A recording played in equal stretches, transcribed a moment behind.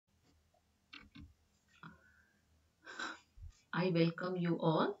I welcome you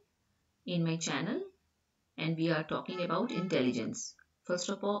all in my channel and we are talking about intelligence. First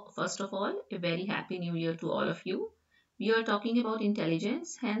of all, a very happy new year to all of you. We are talking about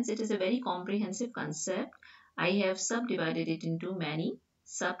intelligence, hence it is a very comprehensive concept. I have subdivided it into many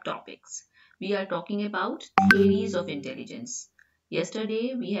subtopics. We are talking about theories of intelligence.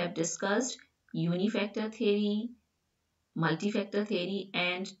 Yesterday we have discussed unifactor theory, multifactor theory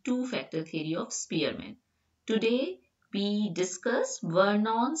and two-factor theory of Spearman. Today we discuss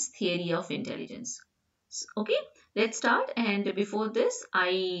Vernon's theory of intelligence. Okay, let's start. And before this,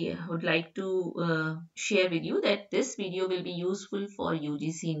 I would like to share with you that this video will be useful for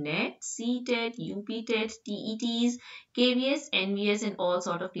UGC-NET, CTET, UPTET, TETs, KVS, NVS and all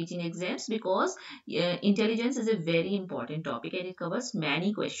sort of teaching exams because intelligence is a very important topic and it covers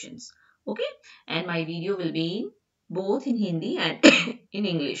many questions. Okay, and my video will be both in Hindi and in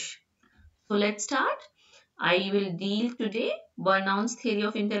English. So let's start. I will deal today Vernon's theory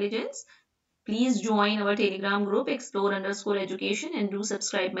of intelligence. Please join our Telegram group explore_education and do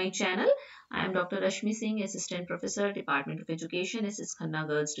subscribe my channel. I am Dr. Rashmi Singh, Assistant Professor, Department of Education, SS Khanna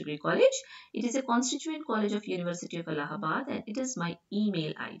Girls Degree College. It is a constituent college of University of Allahabad and it is my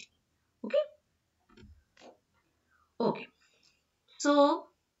email ID. Okay? Okay. So,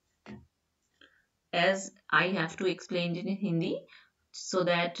 as I have to explain it in Hindi, so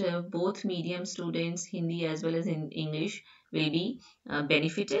that both medium students Hindi as well as in English will be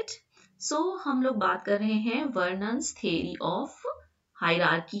benefited. So हम लोग बात कर रहे हैं वर्नन्स theory of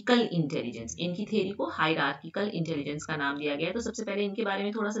hierarchical intelligence. इनकी theory को hierarchical intelligence का नाम दिया गया है. तो सबसे पहले इनके बारे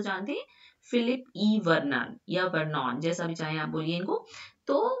में थोड़ा सा जानते हैं. फिलिप ई वर्नन या वर्नॉन, जैसा भी चाहे आप बोलिए इनको.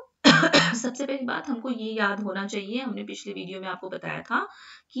 तो सबसे पहली बात हमको ये याद होना चाहिए, हमने पिछले वीडियो में आपको बताया था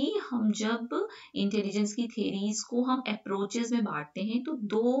कि हम जब इंटेलिजेंस की थ्योरीज को हम अप्रोचेस में बांटते हैं तो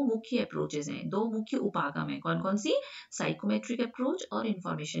दो मुख्य अप्रोचेस हैं, दो मुख्य उपागम हैं. कौन कौन सी? साइकोमेट्रिक अप्रोच और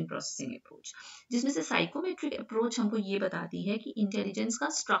इंफॉर्मेशन प्रोसेसिंग अप्रोच. जिसमें से साइकोमेट्रिक अप्रोच हमको ये बताती है कि इंटेलिजेंस का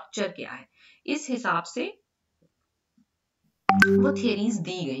स्ट्रक्चर क्या है. इस हिसाब से वो थ्योरीज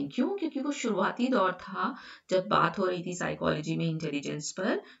दी गई. क्यों? क्योंकि वो शुरुआती दौर था जब बात हो रही थी साइकोलॉजी में इंटेलिजेंस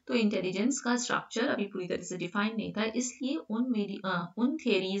पर, तो इंटेलिजेंस का स्ट्रक्चर अभी पूरी तरह से डिफाइन नहीं था. इसलिए उन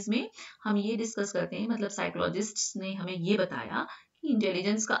थ्योरीज में हम ये डिस्कस करते हैं, मतलब साइकोलॉजिस्ट्स ने हमें ये बताया कि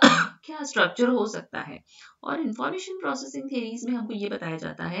इंटेलिजेंस का क्या स्ट्रक्चर हो सकता है. और इंफॉर्मेशन प्रोसेसिंग थ्योरीज में हमको ये बताया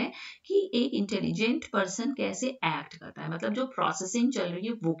जाता है कि एक इंटेलिजेंट पर्सन कैसे एक्ट करता है, मतलब जो प्रोसेसिंग चल रही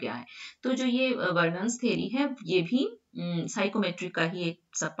है वो क्या है. तो जो ये वर्नन्स थ्योरी है ये भी साइकोमेट्रिक का ही एक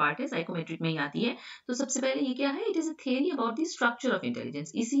सब पार्ट है, साइकोमेट्रिक में ही आती है. तो सबसे पहले ये क्या है? It is a theory about the structure of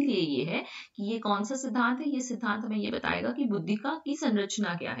intelligence. इसीलिए ये है कि ये कौन सा सिद्धांत है. ये सिद्धांत हमें ये बताएगा कि बुद्धि की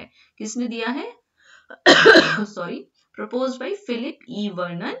संरचना क्या है. किसने दिया है? Sorry, proposed by Philip E.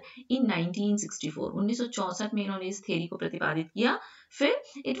 Vernon in 1964. 1964 में इन्होंने इस थ्योरी को प्रतिपादित किया. फिर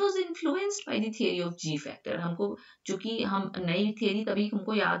it was influenced by the theory of G factor. हमको चूंकि हम नई थ्योरी तभी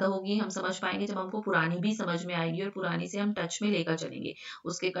हमको याद होगी, हम समझ पाएंगे जब हमको पुरानी भी समझ में आएगी और पुरानी से हम टच में लेकर चलेंगे,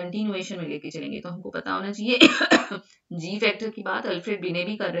 उसके कंटिन्यूएशन में लेके चलेंगे. तो हमको पता होना चाहिए जी फैक्टर की बात अल्फ्रेड बिने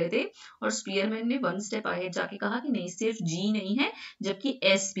भी कर रहे थे और स्पीयरमैन ने वन स्टेप आगे जाके कहा कि नहीं, सिर्फ जी नहीं है जबकि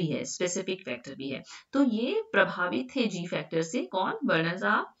एस भी है, स्पेसिफिक फैक्टर भी है. तो ये प्रभावित थे जी फैक्टर से. कौन? वर्नन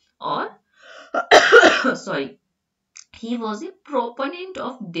साहब. और sorry, he was a proponent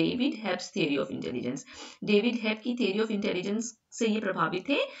of David Hebb's theory of intelligence. David Hebb की theory of intelligence से ये प्रभावित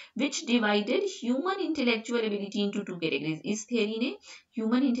थे, which divided human intellectual ability into two categories. इस theory ने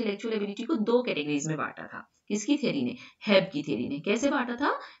human intellectual ability को दो categories में बांटा था. किसकी theory ने? Hebb की theory ने. कैसे बांटा था?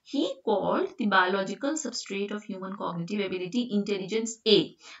 He called the biological substrate of human cognitive ability intelligence A.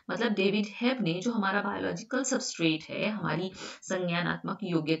 मतलब डेविड हेब ने जो हमारा बायोलॉजिकल सबस्ट्रेट है, हमारी संज्ञानात्मक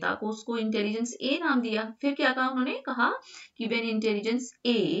योग्यता को, उसको इंटेलिजेंस ए नाम दिया. फिर क्या कहा उन्होंने? कहा कि when intelligence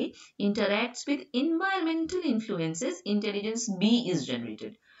A interacts with environmental influences, intelligence B is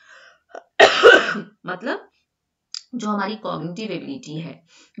generated. मतलब जो हमारी कॉग्निटिव एबिलिटी है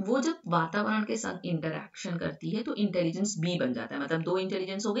वो जब वातावरण के साथ इंटरैक्शन करती है तो इंटेलिजेंस बी बन जाता है. मतलब दो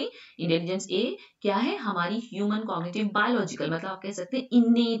इंटेलिजेंस हो गई. इंटेलिजेंस ए क्या है? हमारी ह्यूमन कॉग्निटिव बायोलॉजिकल, मतलब आप कह सकते हैं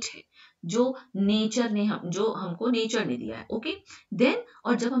इनेट है, जो नेचर ने जो हमको नेचर ने दिया है. ओके, देन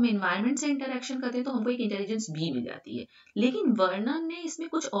और जब हम एनवायरनमेंट से इंटरैक्शन करते हैं तो हमको एक इंटेलिजेंस बी मिल जाती है. लेकिन वर्नन ने इसमें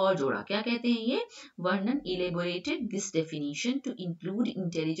कुछ और जोड़ा. क्या कहते हैं ये? Vernon elaborated this definition to include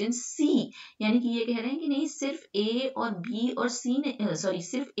intelligence सी. यानी कि ये कह रहे हैं कि नहीं, सिर्फ ए और बी और सी ने, सॉरी,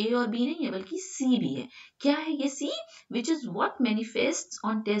 सिर्फ ए और बी नहीं है बल्कि सी भी है. क्या है ये सी? Which is what manifests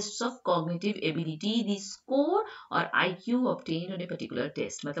on tests of cognitive ability, the score और IQ obtained on a particular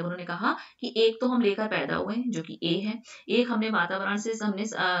test. मतलब उन्होंने कहा कि एक तो हम लेकर पैदा हुए हैं जो कि ए है, एक हमने वातावरण से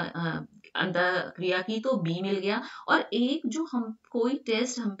हमने अंतर क्रिया की तो B मिल गया, और एक जो हम कोई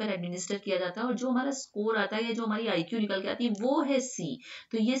टेस्ट हम पर एडमिनिस्टर किया जाता है और जो हमारा स्कोर आता है या जो हमारी IQ निकल के आती है वो है C।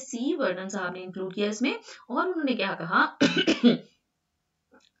 तो ये C वर्णन साहब ने इंक्लूड किया इसमें, और उन्होंने क्या कहा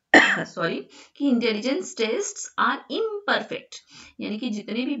सॉरी कि इंटेलिजेंस टेस्ट्स आर इम्परफेक्ट, यानी कि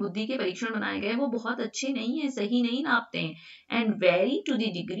जितने भी बुद्धि के परीक्षण बनाए गए वो बहुत अच्छे नहीं है, सही नहीं नापते हैं, and very to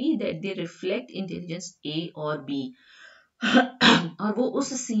the degree that they reflect intelligence A और B और वो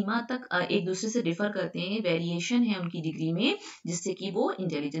उस सीमा तक एक दूसरे से डिफर करते हैं, वेरिएशन है उनकी डिग्री में, जिससे कि वो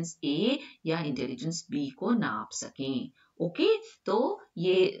इंटेलिजेंस A या इंटेलिजेंस B को नाप सकें। ओके तो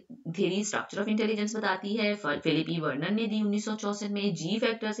ये थ्योरी स्ट्रक्चर ऑफ इंटेलिजेंस बताती है, फिलिप ई वर्नन ने दी 1964 में, जी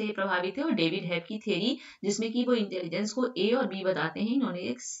फैक्टर से प्रभावित है, और डेविड हेब की थ्योरी जिसमें कि वो इंटेलिजेंस को A और B बताते हैं, इन्होंने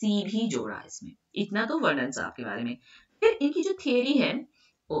एक C भी जोड़ा इसमें। इतना तो वर्नन साहब के बारे में। फिर इनकी जो थ्योरी है,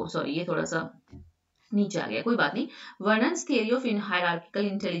 ओ सॉरी ये थोड़ा सा नीचे आ गया, कोई बात नहीं। वर्नन्स थ्योरी ऑफ हायरार्किकल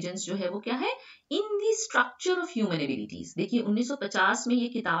इंटेलिजेंस जो है वो क्या है, in the structure of human abilities. देखिए 1950 में ये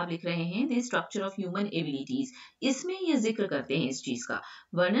किताब लिख रहे हैं, the structure of human abilities, इसमें ये जिक्र करते हैं इस चीज का।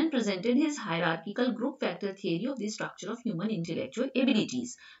 Vernon presented his hierarchical group factor theory of the structure of human intellectual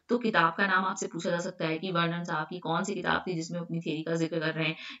abilities. तो किताब का नाम आपसे पूछा जा सकता है कि वर्नन साहब की कौन सी किताब थी जिसमें अपनी थ्योरी का जिक्र कर रहे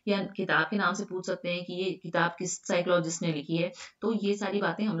हैं, या किताब के नाम से पूछ सकते हैं कि ये किताब किस साइकोलॉजिस्ट ने लिखी है। तो ये सारी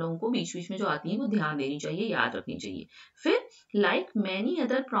बातें हम लोगों को बीच बीच में जो आती हैं वो ध्यान देनी चाहिए, याद रखनी चाहिए। फिर like many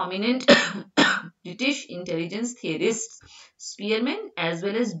other prominent British intelligence theorist, Spearman as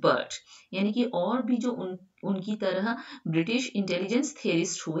well as Burt, यानी कि और भी जो उनकी तरह ब्रिटिश इंटेलिजेंस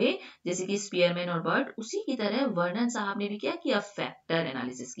थियरिस्ट हुए जैसे कि स्पीयरमैन और बर्ट, उसी की तरह वर्नन साहब ने भी क्या किया, फैक्टर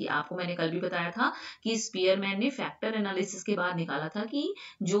एनालिसिस की। आपको मैंने कल भी बताया था कि स्पीयरमैन ने फैक्टर एनालिसिस के बाद निकाला था कि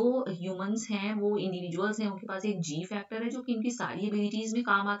जो ह्यूमंस हैं, वो इंडिविजुअल्स हैं, उनके पास एक जी फैक्टर है जो कि इनकी सारी एबिलिटीज में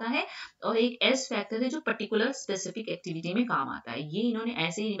काम आता है, और एक एस फैक्टर है जो पर्टिकुलर स्पेसिफिक एक्टिविटी में काम आता है। ये इन्होंने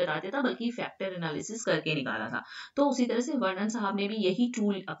ऐसे ही नहीं बता दिया था बल्कि फैक्टर एनालिसिस करके निकाला था। तो उसी तरह से वर्नन साहब ने भी यही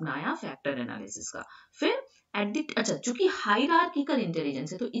टूल अपनाया फैक्टर एनालिसिस का। फिर अच्छा, चूंकि हायरार्किकल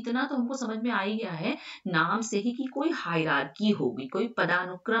इंटेलिजेंस है तो इतना तो हमको समझ में आ ही गया है नाम से ही कि कोई हायरार्की होगी, कोई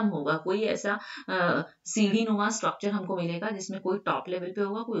पदानुक्रम होगा, कोई ऐसा सीढ़ी नुमा स्ट्रक्चर हमको मिलेगा जिसमें कोई टॉप लेवल पे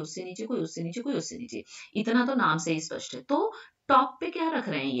होगा, कोई उससे नीचे, कोई उससे नीचे, कोई उससे नीचे। इतना तो नाम से ही स्पष्ट है। तो टॉप पे क्या रख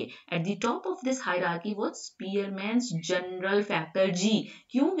रहे हैं ये, at the top of this hierarchy was स्पीयरमैन्स general factor G.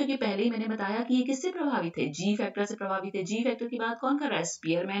 क्यों? क्योंकि पहले ही मैंने बताया कि ये किससे प्रभावित है, जी फैक्टर से प्रभावित है। जी फैक्टर की बात कौन कर रहा है,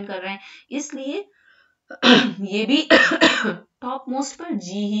 स्पीयरमैन कर रहे हैं, इसलिए ये भी टॉप मोस्ट पर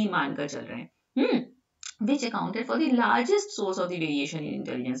जी ही मानकर चल रहे हैं। which accounted for the largest source of the variation in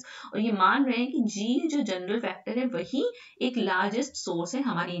intelligence, और ये मान रहे हैं कि जी जो जनरल फैक्टर है वही एक लार्जेस्ट सोर्स है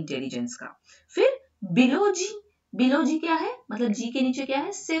हमारी इंटेलिजेंस का। फिर बिलो जी क्या है, मतलब जी के नीचे क्या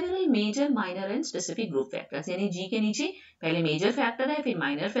है, several major minor and specific group factors, यानी जी के नीचे पहले मेजर फैक्टर है, फिर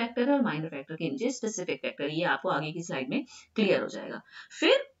माइनर फैक्टर है, और माइनर फैक्टर के नीचे स्पेसिफिक फैक्टर। ये आपको आगे की स्लाइड में क्लियर हो जाएगा।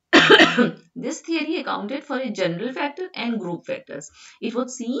 फिर this theory accounted for a general factor and group factors. It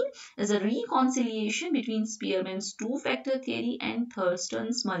was seen as a reconciliation between Spearman's two-factor theory and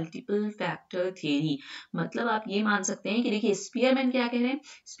Thurston's multiple factor theory. मतलब आप ये मान सकते हैं कि देखिए स्पीयरमैन क्या कह रहे हैं,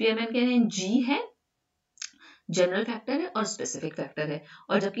 स्पीयरमैन कह रहे हैं जी है, जनरल फैक्टर है और स्पेसिफिक फैक्टर है,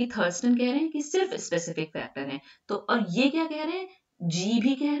 और जबकि थर्स्टन कह रहे हैं कि सिर्फ स्पेसिफिक फैक्टर है। तो और ये क्या कह रहे हैं, जी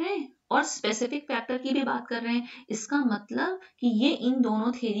भी कह रहे हैं और स्पेसिफिक फैक्टर की भी बात कर रहे हैं। इसका मतलब कि ये इन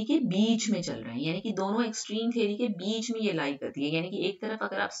दोनों थ्योरी के बीच में चल रहे हैं, यानी कि दोनों एक्सट्रीम थ्योरी के बीच में ये लाई करती है। यानी कि एक तरफ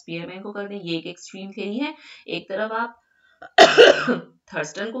अगर आप स्पीयरमैन को कर दें, ये एक एक्सट्रीम थ्योरी है, एक तरफ आप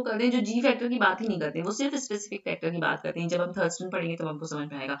थर्स्टन को कर दें जो जी फैक्टर की बात ही नहीं करते, वो सिर्फ स्पेसिफिक फैक्टर की बात करते हैं। जब हम थर्स्टन पढ़ेंगे तब हमको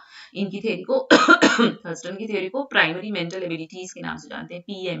समझ में आएगा। इनकी थ्योरी को थर्स्टन की थ्योरी को प्राइमरी मेंटल एबिलिटीज के नाम से जानते हैं,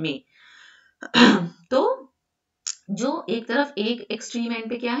 PMA। तो जो एक तरफ एक एक्सट्रीम एंड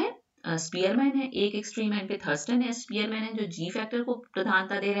पे क्या है, स्पीयरमैन है, एक एक्सट्रीम एंड पे थर्स्टन है। स्पीयरमैन है जो जी फैक्टर को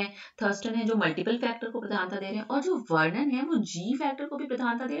प्रधानता दे रहे हैं, थर्स्टन है जो मल्टीपल फैक्टर को प्रधानता दे रहे हैं, और जो वर्नन है वो जी फैक्टर को भी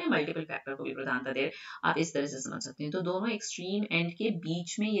प्रधानता दे रहे हैं, मल्टीपल फैक्टर को भी प्रधानता दे रहे हैं। आप इस तरह से समझ सकते हैं। तो दोनों एक्सट्रीम एंड के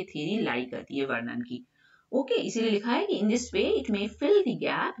बीच में ये थ्योरी लाई करती है वर्नन की। ओके, इसीलिए लिखा है कि in this way it may fill the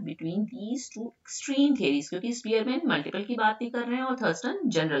gap between these two extreme theories, क्योंकि स्पीयरमैन मल्टीपल की बात नहीं कर रहे हैं और थर्स्टन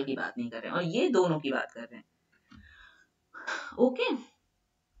जनरल की बात नहीं कर रहे हैं, और ये दोनों की बात कर रहे हैं। ओके,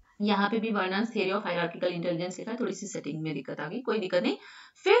 यहाँ पे भी Vernon theory of hierarchical intelligence लिखा है, थोड़ी सी सेटिंग में दिक्कत आ गई, कोई दिक्कत नहीं।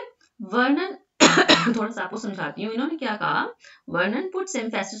 फिर वर्नन थोड़ा सा आपको समझाती हूँ, इन्होंने क्या कहा, Vernon puts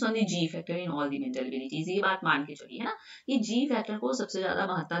emphasis on the ji factor in all the mental abilities. ये बात मान के चलिए है ना, कि जी फैक्टर को सबसे ज्यादा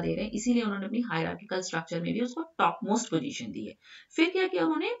महत्ता दे रहे हैं, इसीलिए उन्होंने अपनी हायरार्किकल स्ट्रक्चर में भी उसको टॉप मोस्ट पोजीशन दी है। फिर क्या किया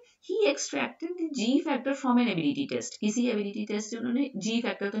उन्होंने, ही extracted the ji factor from an ability test, किसी एबिलिटी टेस्ट से उन्होंने जी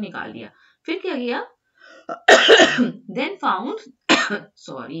फैक्टर तो निकाल लिया। फिर क्या किया, then found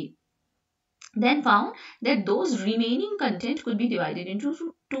sorry, then found that those remaining content could be divided into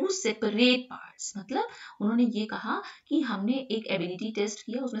two separate parts. मतलब उन्होंने ये कहा कि हमने एक एबिलिटी टेस्ट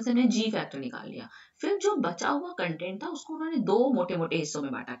किया, उसमें से हमने जी फैक्टर निकाल लिया, फिर जो बचा हुआ कंटेंट था उसको उन्होंने दो मोटे मोटे हिस्सों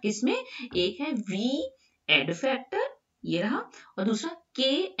में बांटा. किसमें? एक है वी एड फैक्टर, ये रहा, और दूसरा के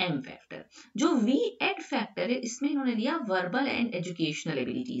एम फैक्टर. जो वी एड फैक्टर है इसमें इन्होंने लिया वर्बल एंड एजुकेशनल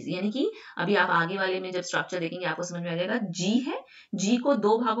एबिलिटीज. यानी कि अभी आप आगे वाले में जब स्ट्रक्चर देखेंगे आपको समझ में आ जाएगा. जी है, जी को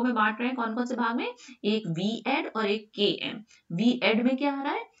दो भागों में बांट रहे हैं. कौन कौन से भाग में? एक वी एड और एक के एम. वी एड में क्या आ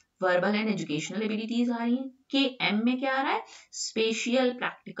रहा है? वर्बल एंड एजुकेशनल एबिलिटीज आ रही है. के एम में क्या आ रहा है? Special,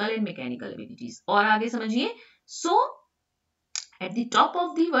 practical and mechanical abilities. और आगे समझिए. सो at the top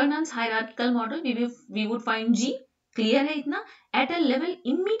of the Vernon's hierarchical model we would find G. Clear है इतना? At a level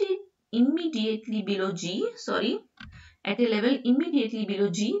immediately below G, at a level immediately below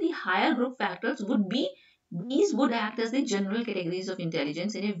G, the higher group factors would be, these would act as the general categories of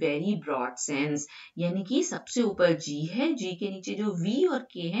intelligence in a very broad sense. यानी कि सबसे ऊपर G है, G के नीचे जो V और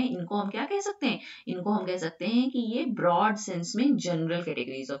K है, इनको हम क्या कह सकते हैं? इनको हम कह सकते हैं कि ये broad sense में general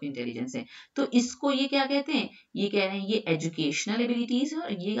categories of intelligence है. तो इसको ये क्या कहते हैं? ये कह रहे हैं ये एजुकेशनल एबिलिटीज है,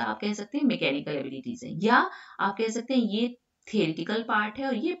 और ये आप कह सकते हैं मैकेनिकल एबिलिटीज है, या आप कह सकते हैं ये थियोरिटिकल पार्ट है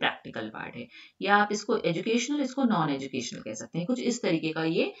और ये प्रैक्टिकल पार्ट है, या आप इसको एजुकेशनल, इसको नॉन एजुकेशनल कह सकते हैं. कुछ इस तरीके का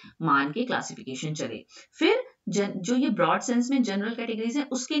ये मान के क्लासिफिकेशन चले. फिर जो ये ब्रॉड सेंस में जनरल कैटेगरीज है,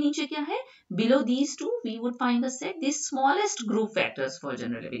 उसके नीचे क्या है? Below these two we would find the set the smallest group factors for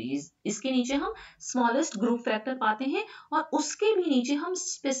general abilities. इसके नीचे हम स्मॉलेस्ट ग्रुप फैक्टर पाते हैं, और उसके भी नीचे हम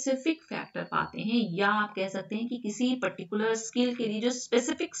स्पेसिफिक फैक्टर पाते हैं, या आप कह सकते हैं कि किसी पर्टिकुलर स्किल के लिए जो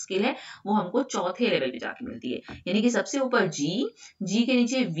स्पेसिफिक स्किल है वो हमको चौथे लेवल पे जाके मिलती है. यानी कि सबसे ऊपर जी के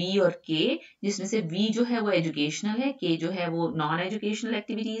नीचे वी और के, जिसमें से वी जो है वो एजुकेशनल है, के जो है वो नॉन एजुकेशनल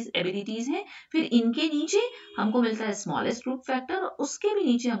एक्टिविटीज एबिलिटीज है. फिर इनके नीचे हमको मिलता है स्मॉलेस्ट ग्रुप फैक्टर, और उसके भी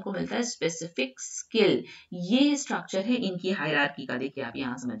नीचे हमको मिलता है स्पेसिफिक स्किल. ये स्ट्रक्चर है इनकी हायरार्की का. देखिए आप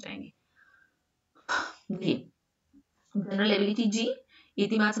यहाँ समझ जाएंगे. देखिए जनरल एबिलिटी जी,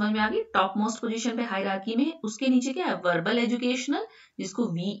 इतनी बात समझ में आ गई. टॉप मोस्ट पोजीशन पे हायरार्की में. उसके नीचे क्या है? वर्बल एजुकेशनल, जिसको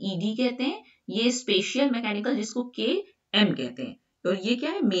वीईडी कहते हैं. ये स्पेशियल मैकेनिकल, जिसको के एम कहते हैं. और ये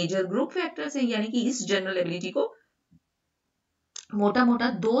क्या है? मेजर ग्रुप फैक्टर्स है. यानी कि इस जनरल एबिलिटी को मोटा मोटा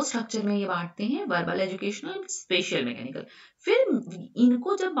दो स्ट्रक्चर में ये बांटते हैं, वर्बल एजुकेशनल, स्पेशियल मैकेनिकल. फिर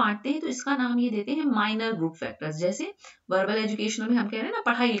इनको जब बांटते हैं तो इसका नाम ये देते हैं माइनर ग्रुप फैक्टर्स. जैसे वर्बल एजुकेशनल में हम कह रहे हैं ना,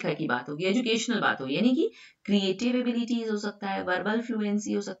 पढ़ाई लिखाई की बात होगी, एजुकेशनल बात होगी, यानी कि क्रिएटिव एबिलिटीज हो सकता है, वर्बल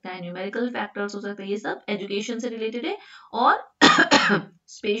फ्लुएंसी हो सकता है, न्यूमेरिकल फैक्टर्स हो सकता है, ये सब एजुकेशन से रिलेटेड है. और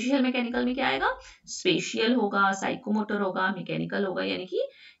स्पेशियल मैकेनिकल में क्या आएगा? स्पेशियल होगा, साइकोमोटर होगा, मैकेनिकल होगा. यानी कि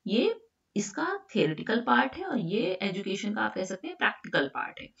ये इसका थियोरेटिकल पार्ट है, और ये एजुकेशन का आप कह सकते हैं प्रैक्टिकल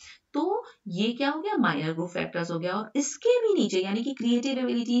पार्ट है. तो ये क्या हो गया? माइनर ग्रुप फैक्टर्स हो गया. और इसके भी नीचे यानी कि क्रिएटिव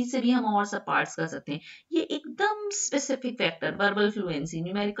एबिलिटीज से भी हम और सब पार्ट्स कर सकते हैं. ये एकदम specific factor, verbal fluency,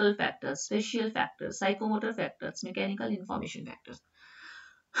 numerical factors, special factors, psychomotor factors, mechanical information factors.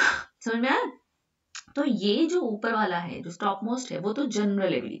 समझ में आया? तो ये जो ऊपर वाला है, जो टॉप मोस्ट है, वो तो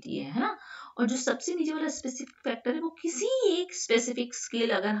जनरल एबिलिटी है ना. और जो सबसे नीचे वाला स्पेसिफिक फैक्टर है, वो किसी एक स्पेसिफिक स्किल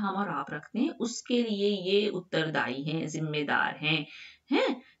अगर हम और आप रखते हैं, उसके लिए ये उत्तरदायी हैं, जिम्मेदार हैं.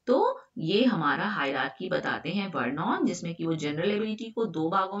 तो ये हमारा हायरार्की बताते हैं वर्नॉन, जिसमें कि वो जनरल एबिलिटी को दो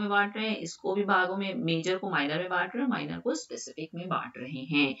भागों में बांट रहे हैं. इसको भी भागों में, मेजर को माइनर में बांट रहे हैं, माइनर को स्पेसिफिक में बांट रहे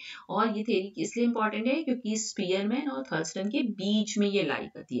हैं. और ये थ्योरी इसलिए इंपॉर्टेंट है क्योंकि स्पीयरमैन और थर्स्टन के बीच में ये लाई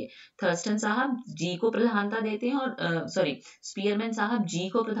करती है. थर्स्टन साहब जी को प्रधानता देते हैं, और स्पीयरमैन साहब जी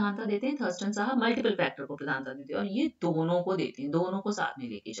को प्रधानता देते हैं, थर्स्टन साहब मल्टीपल फैक्टर को प्रधानता देते हैं, और ये दोनों को देते हैं, दोनों को साथ में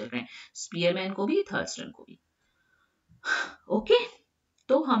लेके चल रहे हैं, स्पीयरमैन को भी, थर्स्टन को भी. ओके.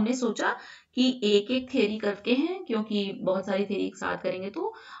 तो हमने सोचा कि एक एक थ्योरी करके हैं, क्योंकि बहुत सारी थ्योरी एक साथ करेंगे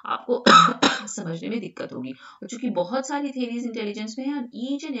तो आपको समझने में दिक्कत होगी. और चूंकि बहुत सारी थ्योरीज इंटेलिजेंस में है,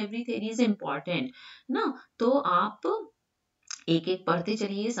 each and every theory is important ना, तो आप एक एक पढ़ते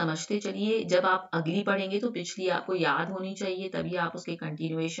चलिए, समझते चलिए. जब आप अगली पढ़ेंगे तो पिछली आपको याद होनी चाहिए, तभी आप उसके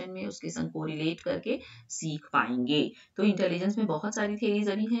कंटिन्यूएशन में उसके संग कोरिलेट करके सीख पाएंगे. तो इंटेलिजेंस में बहुत सारी थ्योरीज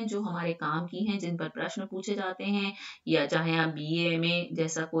अभी हैं जो हमारे काम की हैं, जिन पर प्रश्न पूछे जाते हैं. या चाहे आप बीए एमए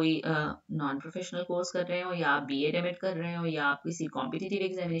जैसा कोई नॉन प्रोफेशनल कोर्स कर रहे हो, या आप बीएड एमएड कर रहे हो, या आप किसी कॉम्पिटिटिव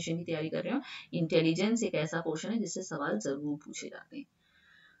एग्जामिनेशन की तैयारी कर रहे हो, इंटेलिजेंस एक ऐसा पोर्शन है जिससे सवाल जरूर पूछे जाते हैं.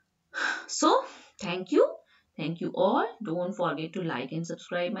 So, thank you. Thank you all. Don't forget to like and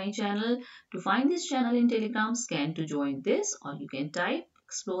subscribe my channel. To find this channel in Telegram, scan to join this, or you can type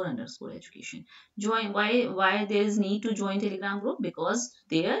explore_education. Join. Why there is need to join Telegram group? Because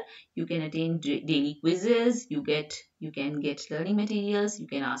there you can attend daily quizzes. You can get learning materials. You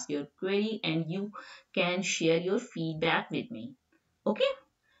can ask your query, and you can share your feedback with me. Okay,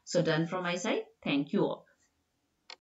 so done from my side. Thank you all.